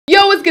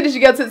what's good, it's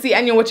your girl Tootsie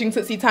and you're watching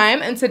Tootsie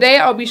Time, and today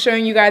I'll be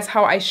showing you guys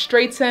how I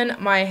straighten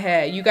my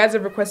hair. You guys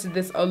have requested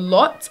this a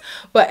lot,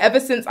 but ever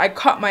since I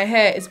cut my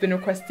hair, it's been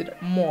requested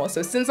more.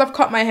 So since I've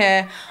cut my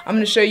hair, I'm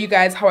going to show you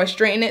guys how I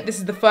straighten it. This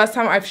is the first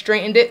time I've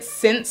straightened it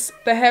since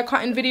the hair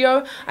cutting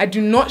video. I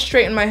do not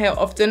straighten my hair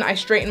often. I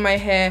straighten my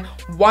hair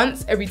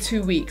once every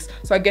 2 weeks.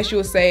 So I guess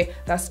you'll say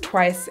that's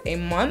twice a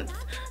month.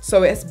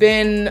 So it's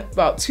been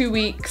about 2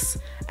 weeks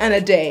and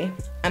a day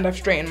and I've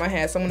straightened my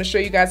hair. So I'm going to show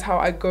you guys how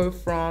I go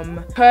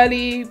from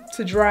curly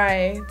to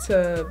dry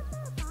to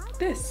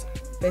this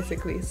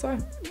basically. So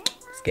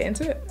let's get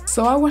into it.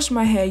 So I wash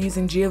my hair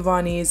using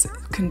Giovanni's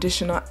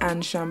conditioner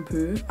and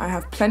shampoo. I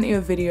have plenty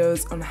of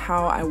videos on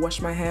how I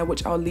wash my hair,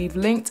 which I'll leave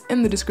linked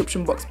in the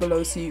description box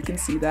below so you can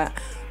see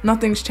that.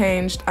 Nothing's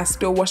changed. I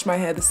still wash my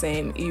hair the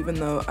same even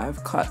though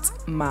I've cut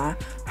my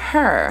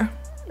hair.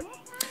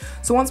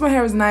 So once my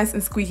hair is nice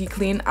and squeaky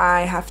clean,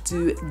 I have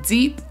to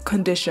deep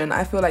condition.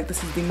 I feel like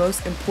this is the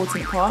most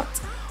important part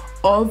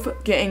of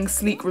getting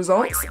sleek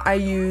results. I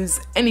use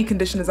any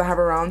conditioners I have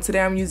around. Today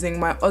I'm using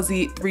my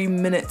Aussie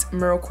 3-minute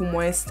Miracle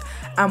Moist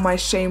and my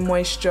Shea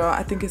Moisture.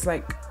 I think it's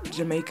like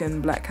Jamaican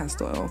black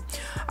castor oil.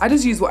 I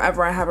just use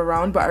whatever I have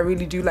around, but I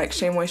really do like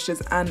Shea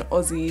Moistures and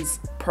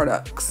Aussie's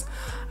products.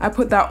 I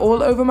put that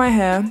all over my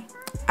hair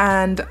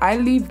and I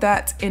leave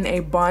that in a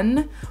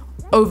bun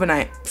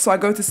overnight. So I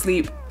go to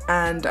sleep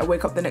and I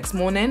wake up the next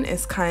morning,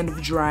 it's kind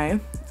of dry,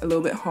 a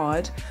little bit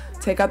hard.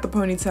 Take out the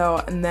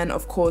ponytail and then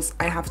of course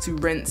I have to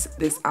rinse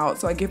this out.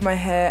 So I give my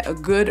hair a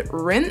good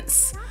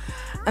rinse,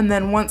 and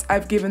then once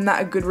I've given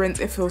that a good rinse,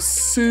 it feels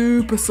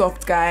super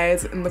soft,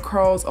 guys, and the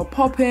curls are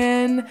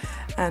popping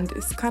and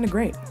it's kind of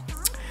great.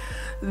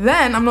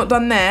 Then I'm not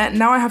done there.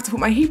 Now I have to put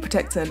my heat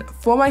protectant.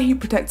 For my heat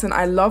protectant,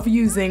 I love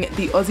using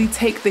the Aussie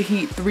Take the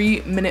Heat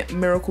 3-minute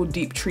Miracle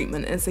Deep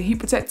Treatment. And it's a heat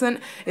protectant.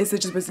 It's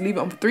just supposed to leave it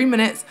on for 3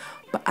 minutes,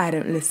 but I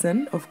don't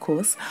listen, of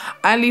course.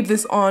 I leave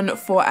this on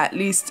for at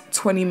least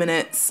 20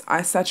 minutes.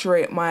 I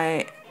saturate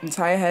my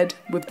entire head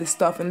with this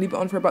stuff and leave it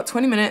on for about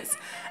 20 minutes,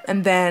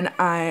 and then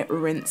I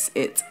rinse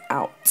it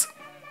out.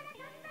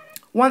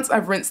 Once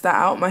I've rinsed that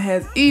out, my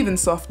hair's even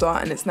softer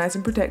and it's nice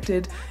and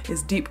protected,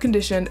 it's deep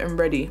conditioned and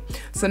ready.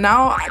 So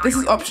now, this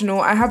is optional,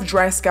 I have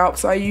dry scalp,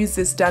 so I use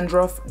this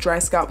dandruff dry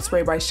scalp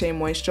spray by Shea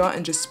Moisture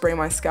and just spray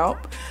my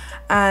scalp.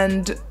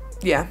 And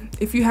yeah,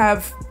 if you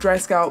have dry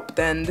scalp,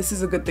 then this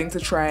is a good thing to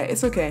try,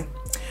 it's okay.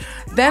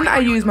 Then I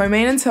use my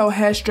Mane and Tail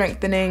Hair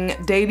Strengthening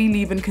Daily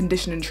Leave-In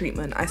Conditioning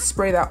Treatment. I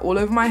spray that all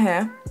over my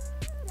hair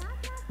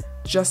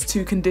just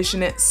to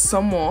condition it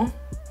some more.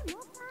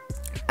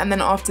 And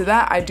then after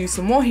that, I do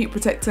some more heat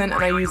protectant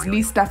and I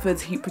use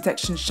Stafford's Heat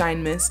Protection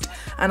Shine Mist.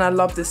 And I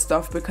love this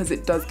stuff because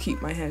it does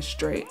keep my hair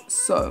straight.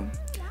 So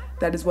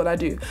that is what I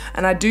do.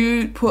 And I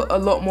do put a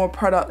lot more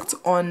product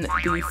on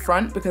the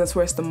front because that's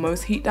where it's the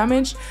most heat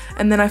damage.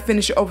 And then I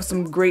finish it off with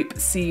some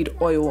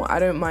grapeseed oil. I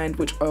don't mind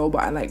which oil,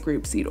 but I like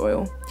grapeseed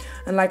oil.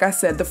 And like I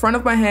said, the front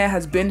of my hair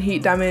has been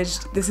heat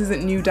damaged. This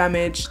isn't new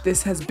damage.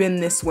 This has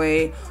been this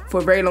way for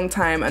a very long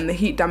time, and the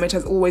heat damage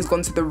has always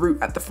gone to the root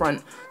at the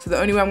front. So the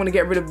only way I'm going to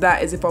get rid of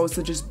that is if I was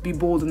to just be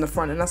bald in the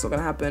front, and that's not going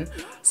to happen.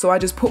 So I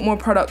just put more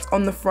product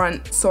on the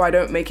front so I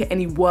don't make it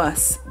any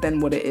worse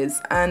than what it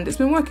is, and it's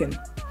been working.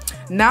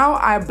 Now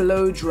I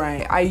blow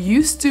dry. I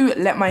used to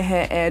let my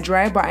hair air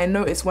dry, but I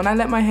noticed when I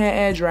let my hair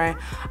air dry,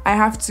 I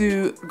have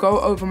to go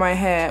over my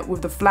hair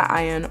with the flat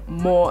iron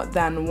more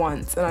than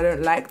once, and I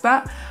don't like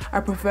that. I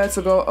prefer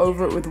to go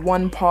over it with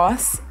one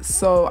pass,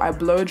 so I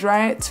blow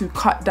dry to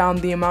cut down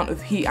the amount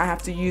of heat I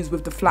have to use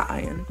with the flat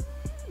iron.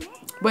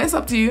 But it's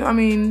up to you. I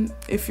mean,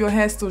 if your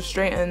hair still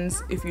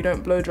straightens, if you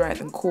don't blow dry it,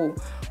 then cool.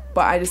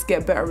 But I just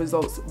get better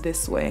results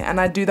this way,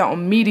 and I do that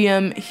on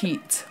medium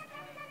heat.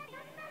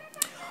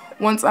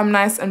 Once I'm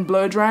nice and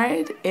blow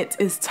dried, it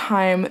is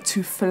time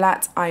to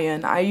flat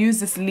iron. I use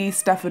this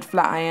Stafford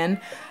flat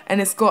iron and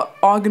it's got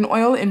argan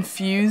oil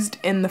infused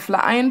in the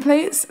flat iron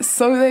plates,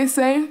 so they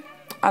say.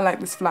 I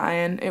like this flat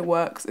iron, it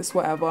works, it's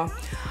whatever.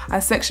 I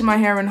section my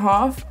hair in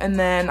half and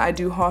then I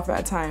do half at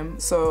a time.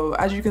 So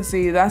as you can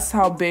see, that's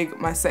how big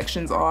my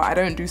sections are. I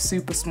don't do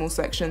super small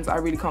sections, I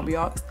really can't be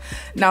asked.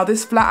 Now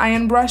this flat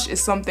iron brush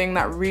is something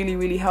that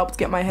really helped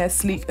get my hair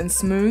sleek and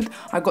smooth.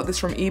 I got this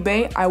from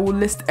eBay. I will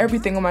list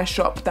everything on my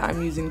shop that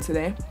I'm using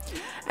today.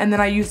 And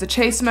then I use the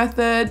chase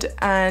method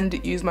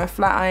and use my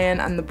flat iron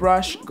and the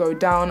brush, go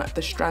down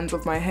the strands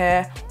of my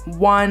hair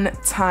one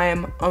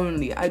time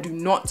only. I do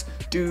not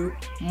do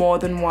more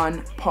than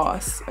one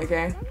pass,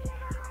 okay?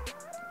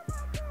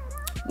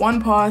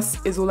 One pass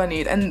is all I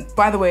need. And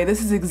by the way,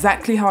 this is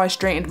exactly how I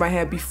straightened my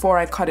hair before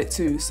I cut it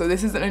too. So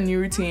this isn't a new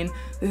routine.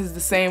 This is the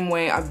same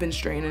way I've been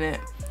straightening it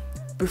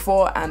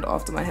before and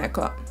after my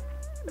haircut.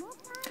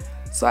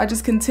 So I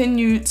just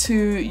continue to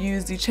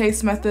use the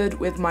chase method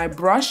with my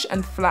brush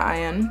and flat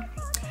iron.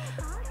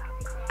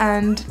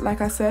 And like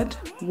I said,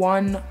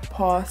 one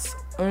pass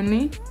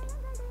only.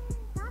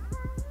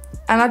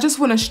 And I just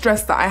want to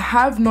stress that I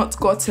have not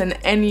gotten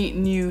any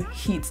new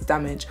heat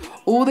damage.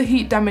 All the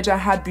heat damage I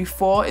had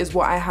before is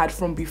what I had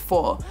from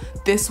before.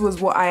 This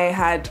was what I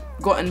had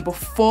gotten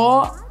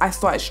before I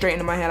started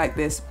straightening my hair like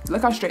this.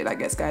 Look how straight that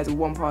gets, guys, with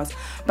one pass.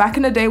 Back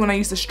in the day when I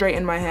used to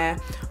straighten my hair,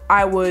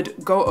 I would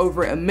go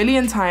over it a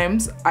million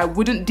times. I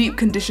wouldn't deep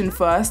condition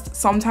first.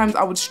 Sometimes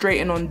I would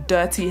straighten on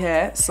dirty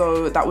hair,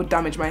 so that would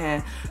damage my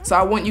hair. So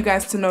I want you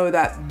guys to know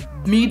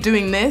that me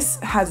doing this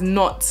has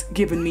not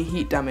given me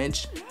heat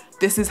damage.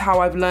 This is how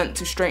I've learned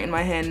to straighten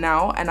my hair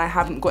now, and I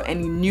haven't got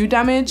any new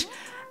damage,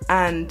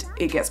 and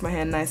it gets my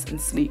hair nice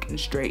and sleek and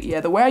straight.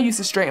 Yeah, the way I used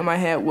to straighten my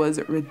hair was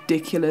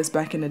ridiculous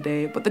back in the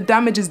day, but the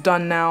damage is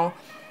done now,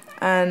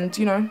 and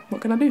you know,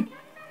 what can I do?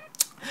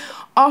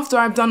 After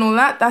I've done all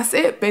that, that's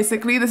it.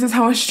 Basically, this is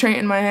how I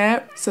straighten my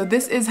hair. So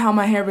this is how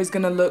my hair is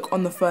gonna look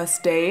on the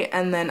first day,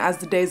 and then as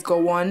the days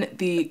go on,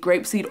 the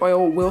grapeseed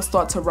oil will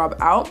start to rub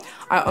out.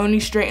 I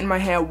only straighten my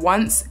hair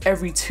once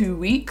every 2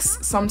 weeks.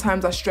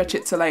 Sometimes I stretch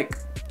it to like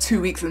 2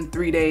 weeks and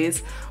 3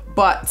 days,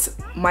 but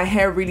my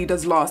hair really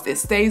does last. It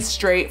stays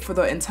straight for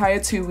the entire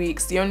 2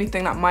 weeks. The only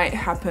thing that might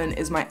happen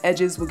is my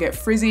edges will get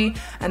frizzy,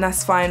 and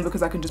that's fine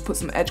because I can just put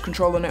some edge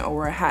control on it or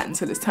wear a hat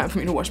until it's time for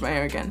me to wash my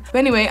hair again. But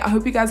anyway, I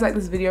hope you guys liked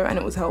this video and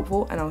it was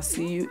helpful, and I'll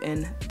see you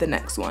in the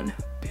next one.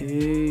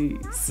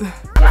 Peace.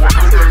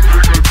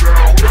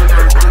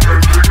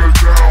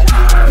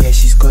 Yeah,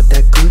 she's got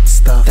that good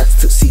stuff. That's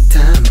Tootsie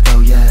Time,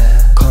 oh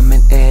yeah.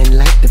 Comment and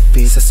like the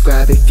vid,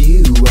 subscribe if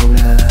you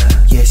wanna.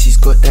 Yeah, she's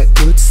got that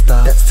good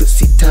stuff. That's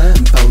Tootsie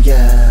Time, oh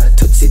yeah.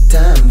 Tootsie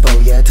Time, oh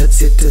yeah.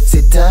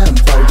 Tootsie Time,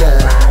 oh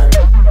yeah.